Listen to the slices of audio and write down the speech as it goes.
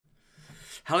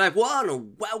Hello everyone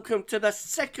and welcome to the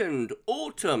second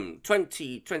autumn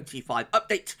 2025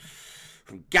 update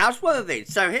from GavsWeatherVids.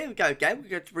 So here we go again, we're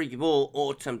going to bring you more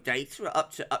autumn data. We're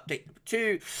up to update number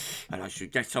 2 and I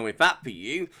should get on with that for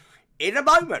you in a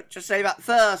moment. Just say that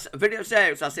first, video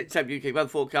sales, our September UK weather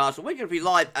forecast. We're going to be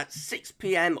live at 6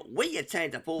 PM. We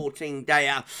attend a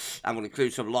 14-dayer and we'll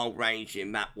include some long range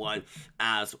in that one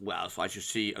as well. So I shall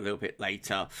see you a little bit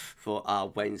later for our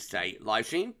Wednesday live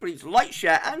stream. Please like,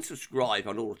 share and subscribe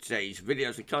on all of today's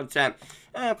videos and content.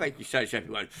 Thank you so much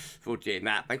everyone for doing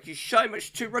that. Thank you so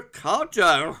much to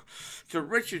Ricardo, to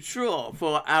Richard Shaw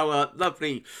for our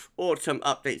lovely autumn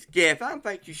updates gift, and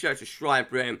thank you so much to Shrine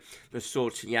Brim for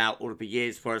sorting out all of the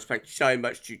years for us. Thank you so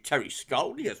much to Terry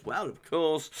Scoldy as well, of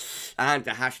course, and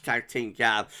the hashtag Team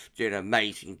Gav doing an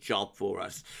amazing job for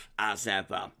us as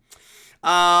ever.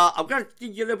 I'm going to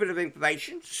give you a little bit of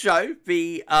information. So,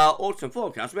 the autumn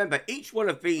forecast. Remember, each one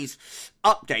of these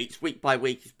updates, week by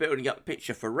week, is building up a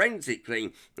picture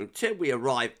forensically until we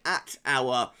arrive at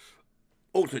our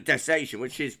autumn destination,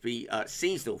 which is the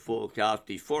seasonal forecast,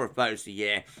 the 4 of those a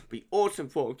year. The autumn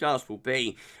forecast will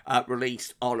be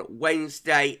released on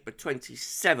Wednesday, the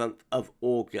 27th of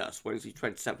August. Wednesday,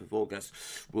 27th of August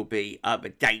will be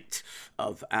the date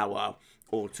of our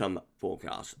autumn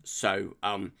forecast. So,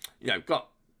 you know, got a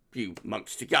few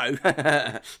months to go.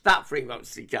 About 3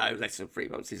 months to go. Less than 3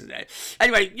 months, isn't it?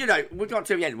 Anyway, you know, we've got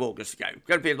to the end of August to go. It's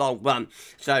going to be a long one.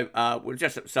 So, we're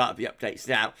just at the start of the updates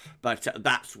now. But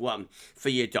that's one for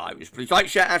your diaries. Please like,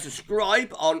 share, and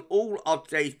subscribe on all of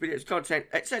today's videos, content,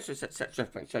 etc., etc.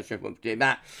 Thanks so much everyone for doing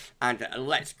that. And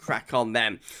let's crack on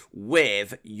then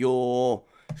with your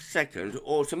second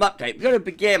autumn update. We're going to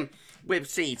begin with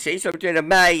CET, so we're doing a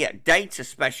May data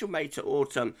special, May to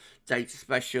autumn data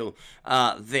special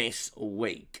this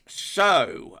week.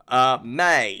 So,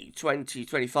 May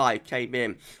 2025 came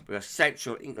in with a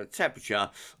central England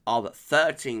temperature of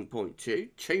 13.2,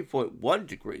 2.1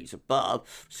 degrees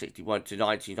above 61 to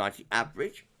 1990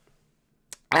 average.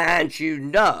 And you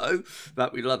know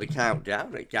that we love a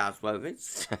countdown at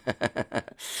GavsWeatherVids,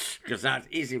 because that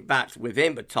is in fact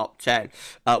within the top 10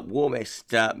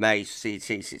 warmest May CT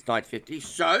since 1950.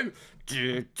 So,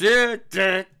 here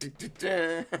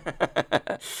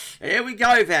we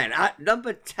go then. At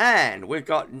number 10, we've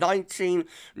got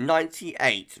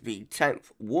 1998, the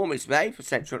 10th warmest May for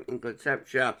Central England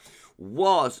temperature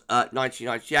was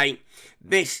 1998.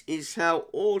 This is how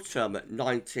autumn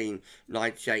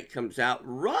 1998 comes out.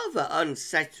 Rather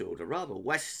unsettled, a rather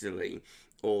westerly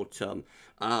autumn.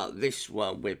 This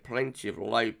one with plenty of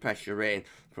low pressure in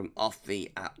from off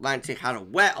the Atlantic. Had a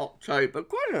wet October,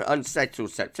 quite an unsettled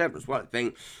September as well, I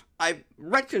think. I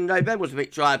reckon November was a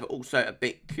bit dry, but also a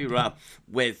bit cooler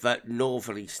with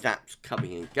northerly snaps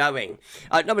coming and going.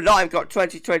 Number 9, we've got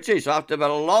 2022. So after the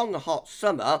long, hot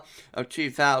summer of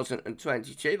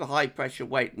 2022, the high pressure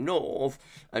went north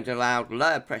and allowed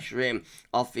lower pressure in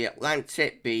off the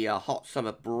Atlantic. The hot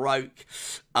summer broke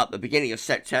at the beginning of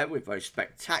September with those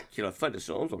spectacular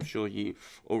thunderstorms. I'm sure you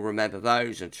all remember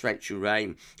those, and torrential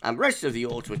rain. And the rest of the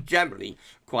autumn was generally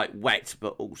quite wet,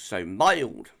 but also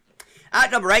mild. At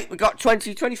number 8, we got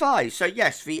 2025. So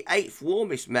yes, the 8th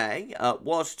warmest May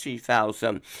was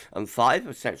 2005,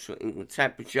 a central England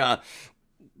temperature.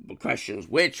 The questions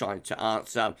we're trying to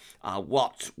answer are,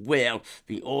 what will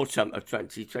the autumn of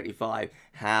 2025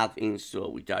 have in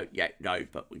store? We don't yet know,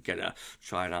 but we're going to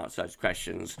try and answer those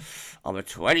questions on the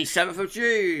 27th of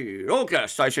June.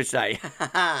 August, I should say.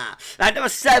 At number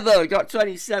 7, we got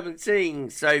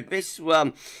 2017. So this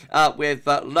one with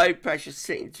low pressure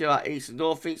sitting to our east and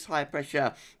northeast, high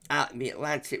pressure out in the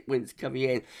Atlantic, winds coming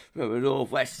in from a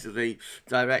northwesterly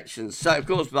direction. So, of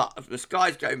course, the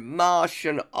skies go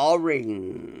Martian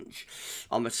orange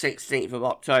on the 16th of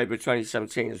October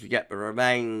 2017 as we get the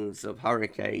remains of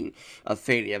Hurricane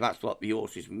Ophelia. That's what the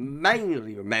autumn is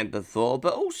mainly remembered for,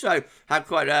 but also had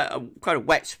quite a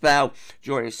wet spell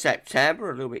during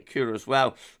September, a little bit cooler as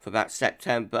well for that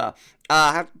September.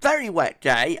 Had a very wet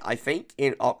day, I think,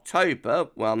 in October.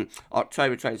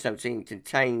 October 2017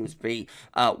 contains the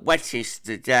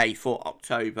wettest day for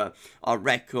October on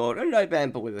record, and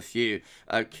November with a few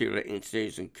cooler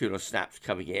interludes and cooler snaps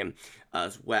coming in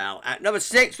as well. At number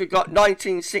 6, we've got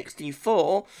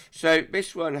 1964. So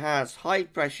this one has high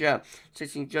pressure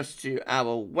sitting just to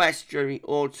our west during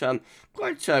autumn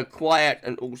quite quiet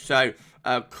and also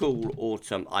cool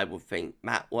autumn, I would think,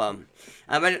 that one.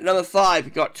 And then at number 5,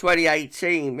 we've got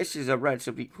 2018. This is a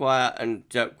relatively quiet and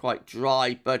quite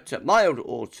dry, but mild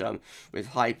autumn with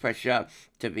high pressure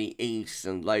to the east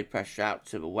and low pressure out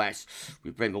to the west. We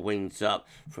bring the winds up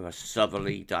from a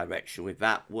southerly direction with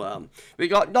that one. We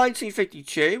got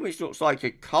 1952, which looks like a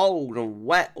cold and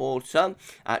wet autumn.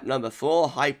 At number 4,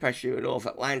 high pressure in North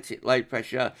Atlantic, low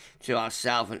pressure to our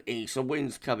south and east. So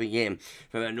winds coming in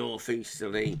from a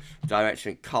northeasterly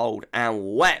direction, cold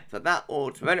and wet for that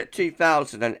autumn. Then at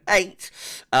 2008,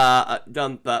 at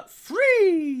number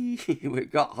 3,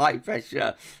 we've got high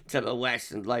pressure to the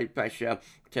west and low pressure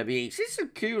to the east. It's a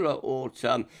cooler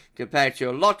autumn compared to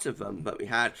a lot of them that we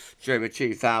had during the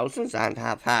 2000s and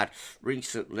have had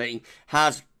recently.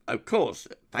 Has, of course,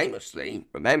 famously,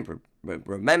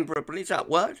 rememberably, is that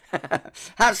word?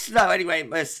 Has snow anyway in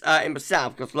the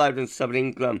south, because Lowland southern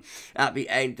England at the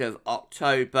end of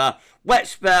October. Wet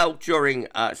spell during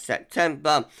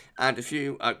September, and a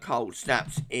few cold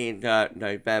snaps in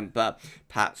November.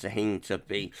 Perhaps a hint of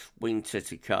the winter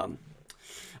to come.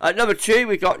 At number 2,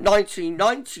 we've got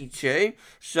 1992.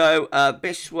 So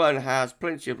this one has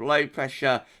plenty of low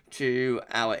pressure to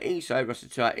our east, over us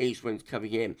to our east, winds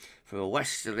coming in from a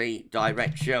westerly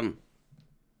direction.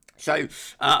 So,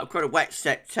 quite a wet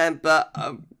September,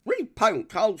 a really potent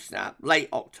cold snap, late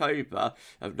October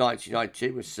of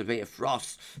 1992 with severe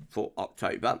frost for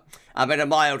October. And then a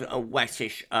mild and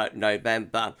wettish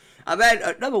November. And then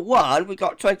at number 1, we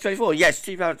got 2024. Yes,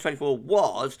 2024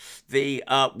 was the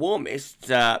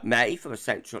warmest May for the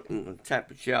central England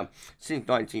temperature since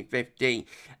 1950.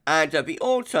 And the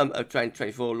autumn of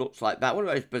 2024 looks like that. One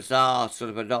of those bizarre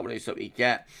sort of anomalies that we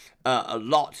get a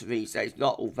lot these days,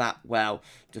 not all that well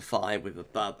defined, with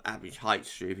above average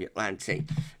heights through the Atlantic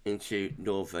into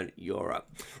northern Europe.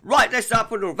 Right, let's start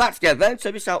putting all that together then.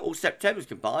 So this is how all Septembers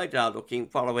combined are looking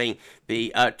following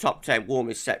the top 10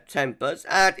 warmest Septembers,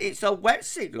 and it's a wet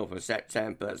signal for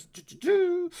Septembers.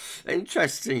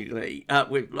 Interestingly,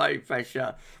 with low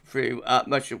pressure through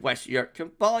much of West Europe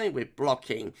combined with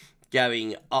blocking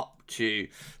going up to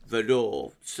the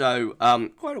north. So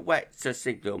quite a wet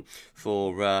signal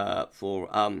for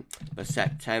the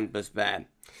Septembers there.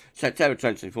 September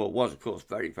 2024 was, of course,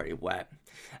 very, very wet.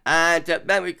 And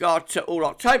then we got all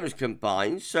Octobers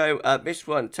combined. So this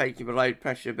one taking the low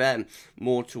pressure then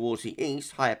more towards the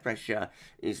east. Higher pressure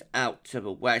is out to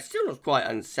the west. Still looks quite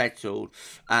unsettled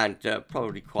and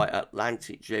probably quite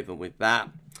Atlantic driven with that.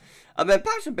 And then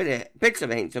perhaps bits of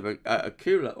a hint of a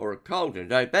cooler or a colder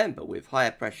November, with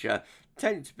higher pressure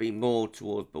tending to be more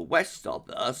towards the west of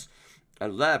us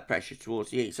and lower pressure towards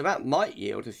the east. So that might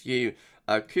yield a few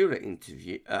cooler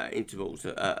intervals,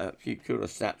 a few cooler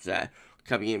snaps there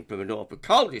coming in from the north. The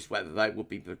coldest weather, though, would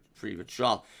be through the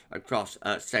trough across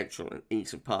central and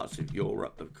eastern parts of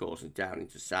Europe, of course, and down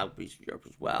into southeastern Europe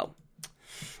as well.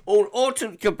 All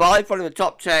autumn combined, following the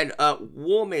top 10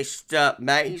 warmest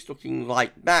Mays, looking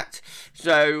like that.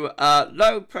 So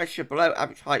low pressure below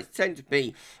average heights tend to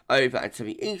be over and to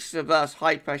the east of us.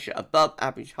 High pressure above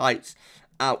average heights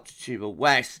out to the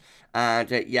west. And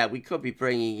yeah, we could be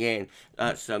bringing in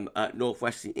some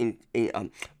northwesterly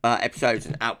episodes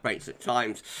and outbreaks at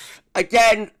times.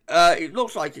 Again, it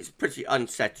looks like it's a pretty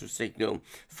unsettled signal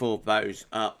for those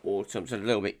autumns, and a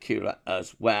little bit cooler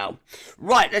as well.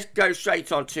 Right, let's go straight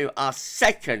on to our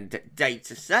second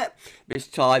data set. This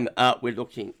time we're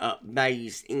looking at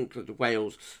May's England and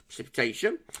Wales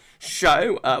precipitation.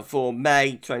 So for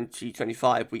May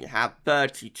 2025, we have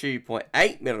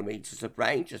 32.8 millimetres of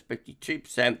rain, just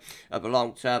 52% of the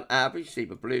long-term average. See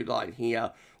the blue line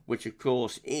here, which of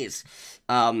course is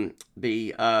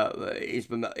the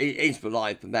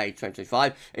line for May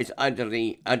 2025. It's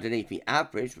underneath the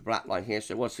average, the black line here,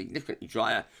 so it was significantly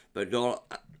drier, but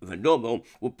the normal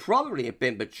would probably have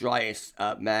been the driest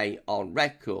May on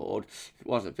record if it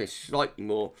wasn't this slightly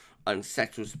more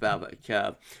unsettled spell that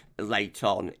occurred late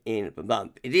on in the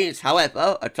month. It is,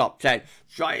 however, a top 10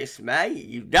 driest May.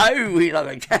 You know we love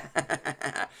it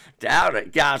down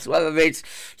at GavsWeatherVids.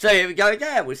 So here we go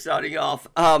again. We're starting off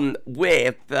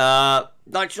with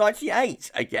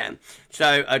 1998 again.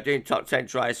 So doing top 10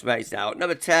 driest Mays now. At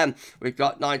number 10, we've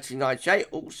got 1998,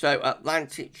 also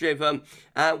Atlantic driven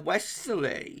and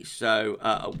westerly. So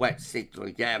a wet signal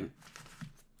again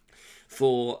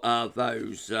for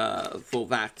those for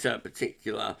that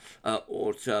particular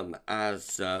autumn,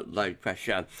 as low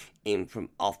pressure in from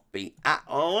off the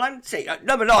Atlantic. At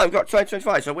number 9, we've got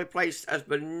 2025, so we're placed as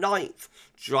the 9th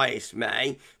driest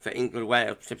May for England and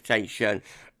Wales precipitation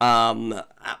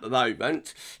at the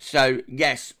moment. So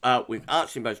yes, we've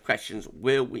answered most questions.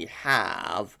 Will we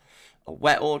have a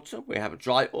wet autumn, we have a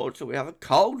dry autumn, we have a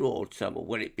cold autumn, or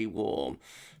will it be warm?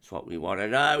 That's what we want to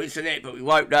know, isn't it? But we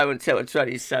won't know until the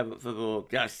 27th of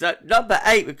August. So, number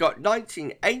 8, we've got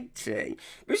 1980.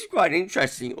 This is quite an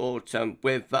interesting autumn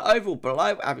with overall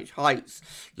below average heights,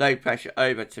 low pressure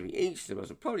over to the east. There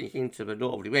was probably a hint of a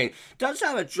northerly wind. Does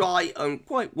have a dry and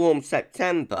quite warm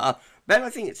September. Then I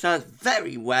think it turns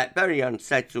very wet, very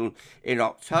unsettled in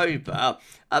October.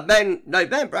 And then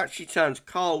November actually turns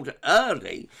cold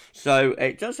early. So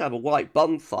it does have a white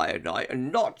bonfire night.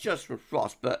 And not just from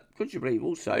frost, but could you believe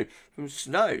also from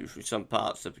snow through some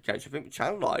parts of the country. I think the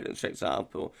Channel Islands, for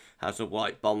example, has a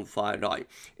white bonfire night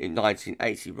in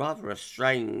 1980. Rather a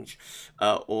strange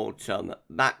autumn,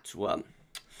 that one.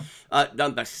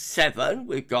 Number 7,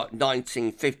 we've got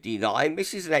 1959.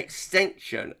 This is an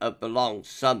extension of the long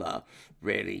summer,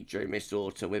 really, during this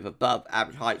autumn, with above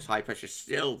average heights, high pressure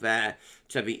still there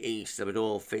to the east and the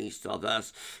northeast of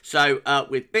us. So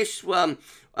with this one,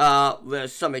 the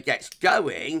summer gets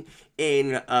going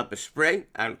in the spring,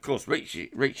 and of course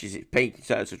reaches its peak in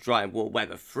terms of dry and warm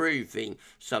weather through the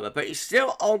summer, but it's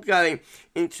still ongoing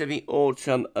into the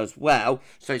autumn as well.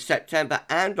 So September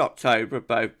and October are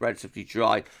both relatively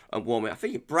dry and warm. I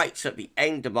think it breaks at the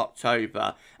end of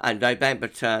October, and November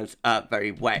turns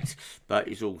very wet, but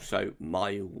is also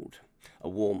mild. A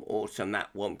warm autumn,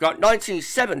 that one. Got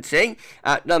 1970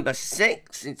 at number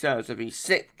 6 in terms of the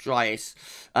 6th driest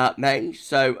May.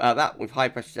 So that with high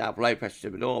pressure south, low pressure to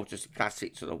the north, just a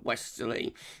classic sort of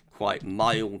westerly, quite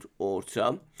mild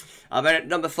autumn. And then at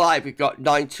number 5, we've got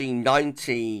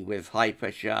 1990 with high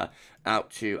pressure out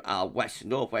to our west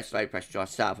and northwest, low pressure to our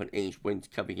south and east, winds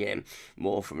coming in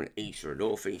more from an east or a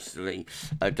northeasterly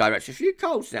direction. A few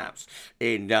cold snaps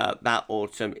in that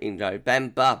autumn in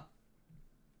November.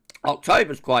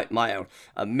 October's quite mild,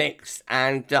 mixed,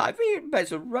 and I think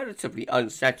there's a relatively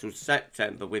unsettled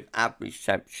September with average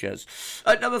temperatures.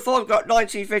 At number 4, we've got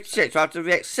 1956. After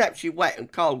the exceptionally wet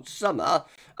and cold summer,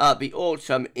 the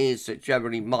autumn is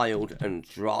generally mild and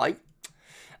dry.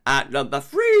 At number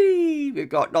 3, we've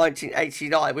got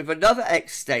 1989 with another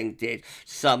extended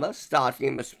summer starting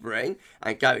in the spring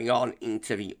and going on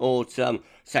into the autumn.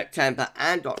 September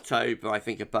and October, I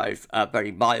think, are both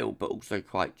very mild but also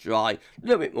quite dry. A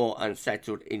little bit more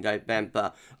unsettled in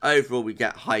November. Overall, we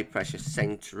get high pressure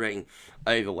centering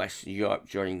over Western Europe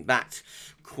during that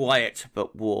quiet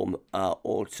but warm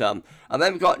autumn. And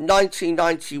then we've got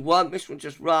 1991. This one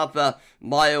just rather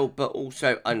mild but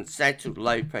also unsettled.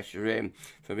 Low pressure in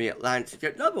from the Atlantic.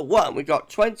 At number 1, we've got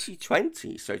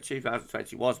 2020. So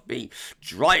 2020 was the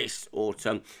driest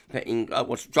autumn for England.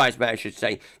 Was driest May, I should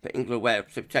say, for England, where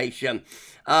precipitation.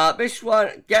 This one,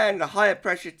 again, the higher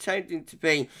pressure tending to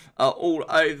be all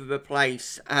over the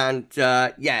place, and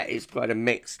yeah, it's quite a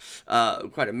mixed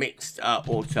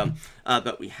autumn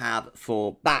that we have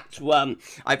for that one.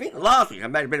 I think last week I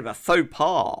made a bit of a faux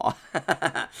pas,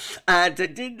 and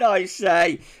didn't I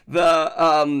say the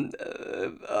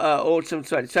autumn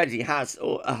 2020 has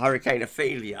a hurricane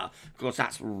Ophelia? Of course,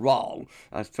 that's wrong.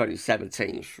 That's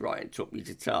 2017. Right, took me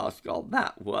to task on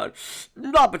that one.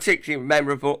 Not particularly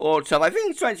memorable autumn. I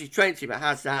think it's 2020, but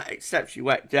has that exceptionally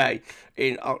wet day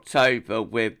in October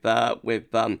with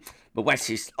the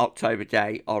wettest October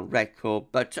day on record.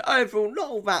 But overall, not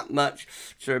all that much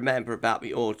to remember about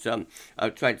the autumn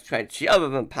of 2020, other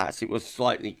than perhaps it was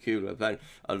slightly cooler than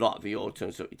a lot of the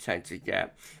autumns that we tend to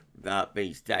get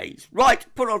these days. Right,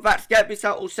 put all that together. This is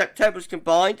how all Septembers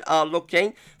combined are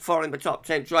looking, following the top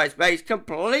 10 driest Mays.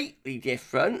 Completely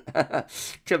different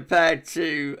compared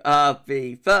to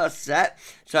the first set.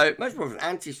 So much more of an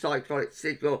anticyclonic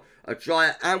signal, a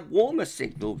drier and warmer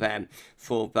signal then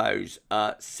for those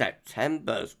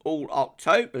Septembers. All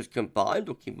Octobers combined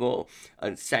looking more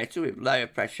unsettled with lower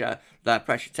pressure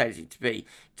tending to be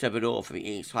to the north and the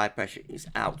east. High pressure is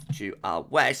out to our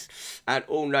west. And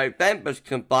all Novembers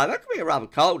combined, that could be a rather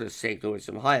colder signal with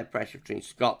some higher pressure between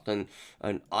Scotland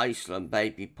and Iceland,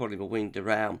 maybe pulling the wind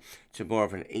around to more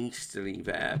of an easterly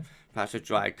there. Perhaps a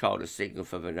dry, colder signal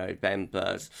for the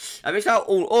Novembers. And this is how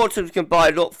all autumns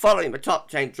combined look, following the top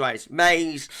 10 driest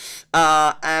Mays.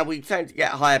 And we tend to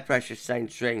get higher pressure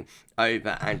centering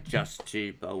over and just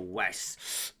to the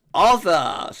west of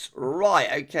us.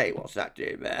 Right, okay, what's that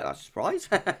doing there? That's a surprise.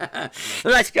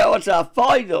 Let's go on to our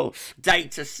final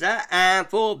data set. And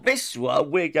for this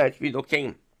one, we're going to be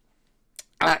looking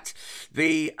at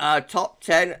the top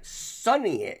 10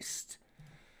 sunniest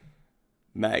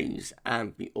Mays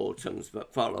and the autumns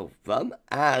that follow them,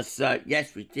 as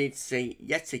yes, we did see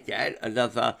yet again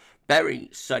another very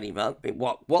sunny month in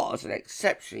what was an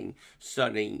exceptionally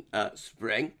sunny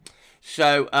spring.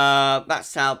 So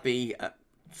that's how the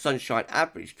sunshine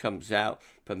average comes out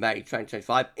for May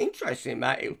 2025. Interesting,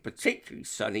 Matt, it was particularly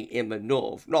sunny in the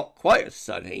north, not quite as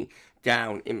sunny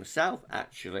down in the south,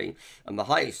 actually. And the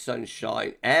highest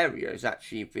sunshine area is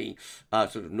actually the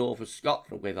sort of north of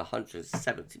Scotland with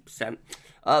 170%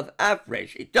 of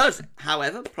average. It does,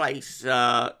 however, place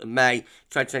May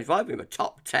 2025 in the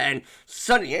top 10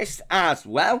 sunniest as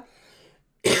well.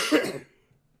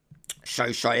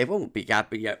 So sorry everyone, big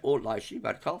happy all live stream,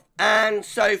 bad cough. And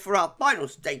so for our final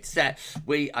data set,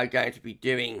 we are going to be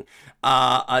doing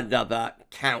another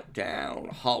countdown.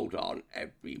 Hold on,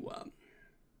 everyone.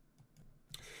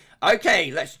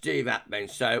 Okay, let's do that then.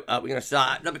 So we're going to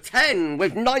start at number 10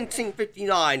 with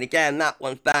 1959. Again, that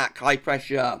one's back. High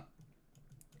pressure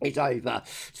is over.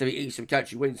 So the eastern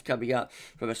country winds coming up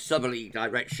from a southerly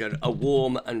direction. A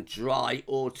warm and dry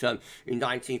autumn in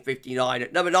 1959.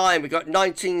 At number 9, we've got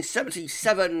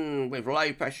 1977 with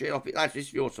low pressure off the Atlantic. This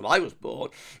is the autumn I was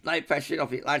born. Low pressure off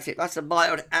the Atlantic. That's a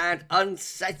mild and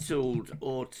unsettled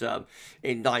autumn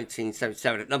in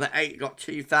 1977. At number 8, we've got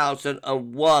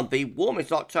 2001. The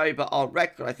warmest October on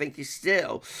record, I think, is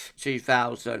still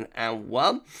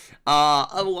 2001.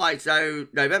 Otherwise, though,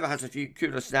 November has a few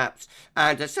cooler snaps,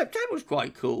 and September was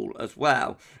quite cool as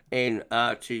well in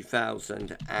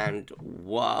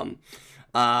 2001.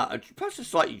 Perhaps a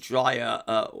slightly drier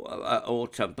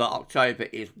autumn, but October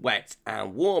is wet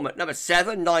and warm. At number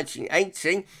 7,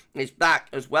 1980 is back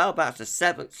as well. That's the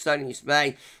 7th sunniest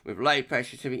May with low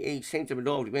pressure to the east. Into the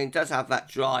northerly wind does have that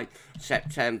dry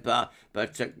September,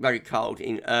 but very cold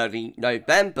in early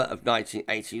November of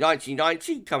 1980.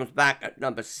 1990 comes back at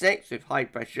number 6 with high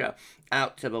pressure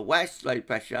out to the west, low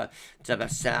pressure to the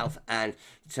south and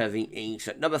to the east.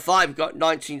 At number 5, we've got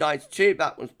 1992.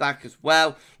 That one's back as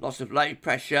well. Lots of low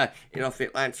pressure in off the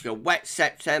Atlantic. A wet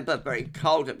September, very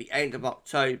cold at the end of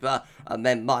October, and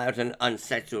then mild and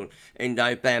unsettled in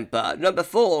November. Number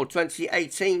 4,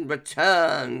 2018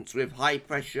 returns with high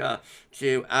pressure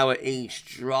to our east,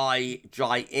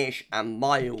 dry-ish and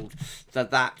mild for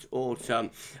that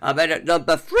autumn. And then at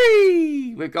number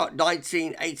 3, we've got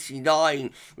 1989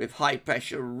 with high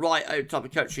pressure right over top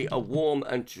of the country, a warm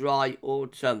and dry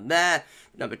autumn there.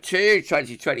 Number 2,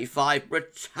 2025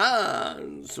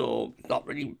 returns, or not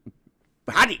really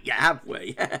had it yet, have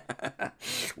we?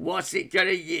 What's it going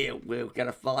to yield? We're going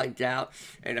to find out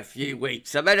in a few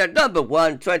weeks. And then at number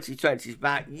 1, 2020 is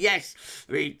back. Yes,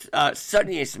 the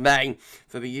sunniest May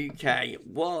for the UK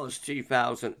was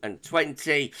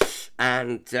 2020.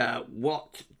 And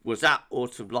what was that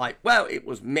autumn like? Well, it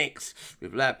was mixed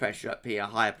with low pressure up here,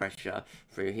 higher pressure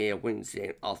through here, winds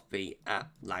in off the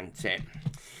Atlantic.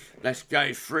 Let's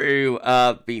go through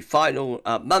the final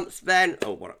months then.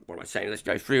 Oh, what am I saying? Let's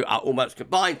go through all months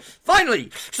combined. Finally,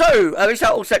 so it's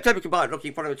all September combined.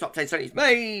 Looking for the top 10 sunniest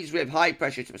Mays with high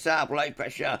pressure to the south, low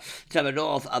pressure to the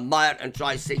north, a mild and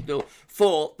dry signal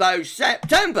for those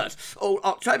Septembers. All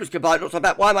Octobers combined. Looks like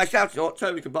that. Why am I shouting? All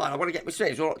Octobers combined. I want to get my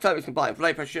strings. All Octobers combined.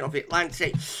 Low pressure off the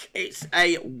Atlantic. It's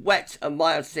a wet and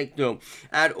mild signal.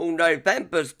 And all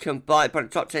Novembers combined for the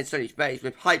top 10 sunniest Mays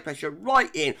with high pressure right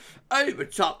in over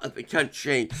top of the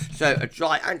country. So a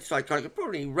dry anticyclonic,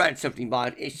 probably relatively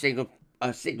mild-ish signal,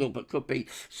 but could be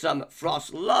some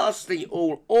frost. Lastly,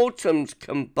 all autumns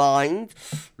combined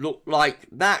look like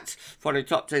that for the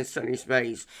top 10 sunniest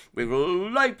Mays with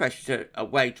low pressure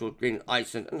away towards Greenland,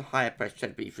 Iceland, and higher pressure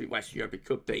to be through West Europe. It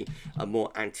could be a more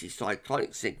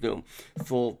anticyclonic signal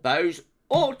for those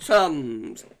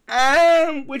autumns.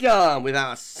 And we're done with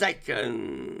our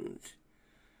second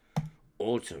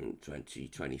Autumn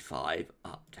 2025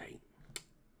 update.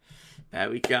 There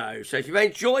we go. So if you've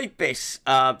enjoyed this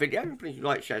video, please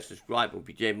like, share, subscribe. We'll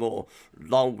be doing more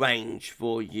long range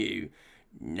for you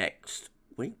next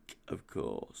week, of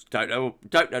course. Don't know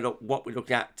what we're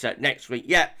looking at next week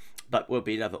yet, but will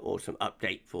be another autumn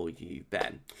update for you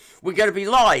then. We're going to be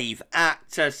live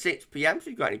at 6 p.m. So if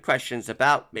you've got any questions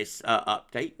about this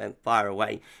update, then fire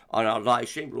away on our live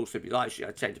stream. We'll also be live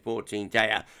streaming 10 to 14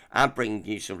 day and bringing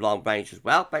you some long range as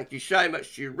well. Thank you so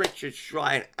much to Richard,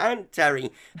 Shrine and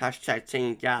Terry, hashtag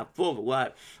Team Gav, for the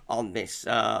work on this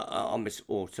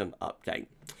autumn update.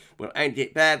 We'll end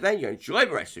it there then. You enjoy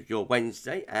the rest of your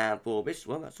Wednesday, and for this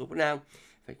one, that's all for now.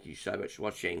 Thank you so much for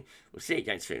watching. We'll see you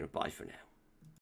again soon. Bye for now.